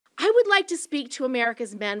like to speak to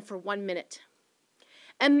America's men for 1 minute.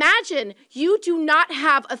 Imagine you do not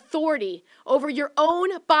have authority over your own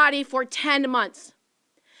body for 10 months.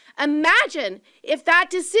 Imagine if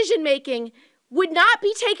that decision-making would not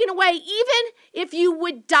be taken away, even if you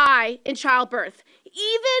would die in childbirth,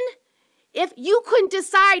 even if you couldn't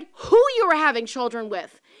decide who you were having children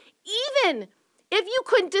with, even if you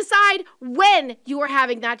couldn't decide when you were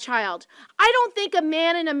having that child. I don't think a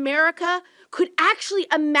man in America could actually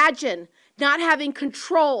imagine not having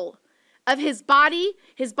control of his body,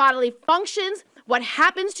 his bodily functions, what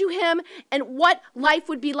happens to him, and what life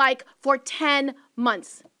would be like for 10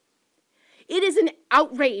 months. It is an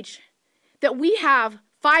outrage that we have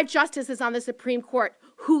 5 justices on the Supreme Court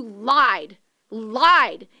who lied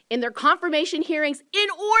in their confirmation hearings in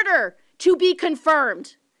order to be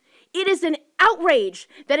confirmed. It is an outrage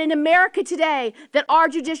that in America today, that our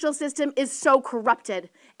judicial system is so corrupted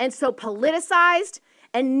and so politicized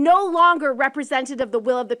and no longer representative of the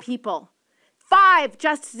will of the people. 5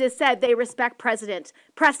 justices said they respect precedents.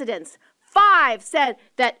 5 said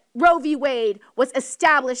that Roe v. Wade was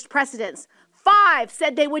established precedents. 5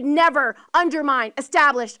 said they would never undermine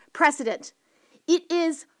established precedent. It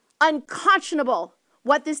is unconscionable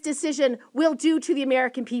what this decision will do to the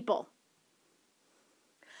American people.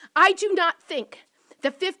 I do not think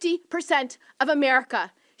that 50% of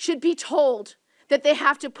America should be told that they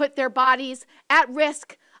have to put their bodies at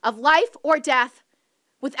risk of life or death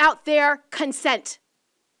without their consent.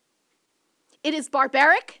 It is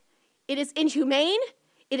barbaric, it is inhumane,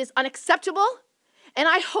 it is unacceptable, and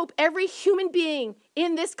I hope every human being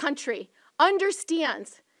in this country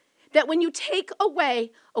understands that when you take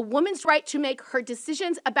away a woman's right to make her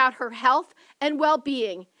decisions about her health and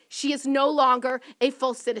well-being, she is no longer a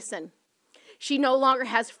full citizen. She no longer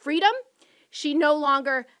has freedom. She no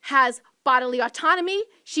longer has bodily autonomy.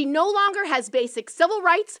 She no longer has basic civil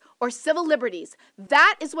rights or civil liberties.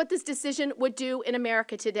 That is what this decision would do in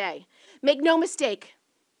America today. Make no mistake,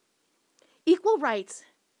 equal rights,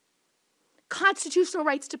 constitutional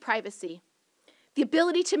rights to privacy, the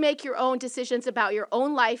ability to make your own decisions about your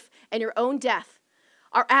own life and your own death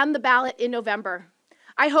are on the ballot in November.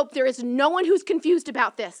 I hope there is no one who's confused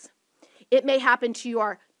about this. It may happen to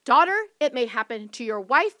your daughter, it may happen to your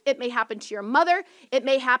wife, it may happen to your mother, it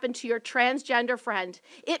may happen to your transgender friend.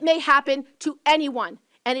 It may happen to anyone,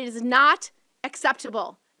 and it is not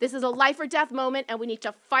acceptable. This is a life or death moment, and we need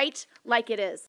to fight like it is.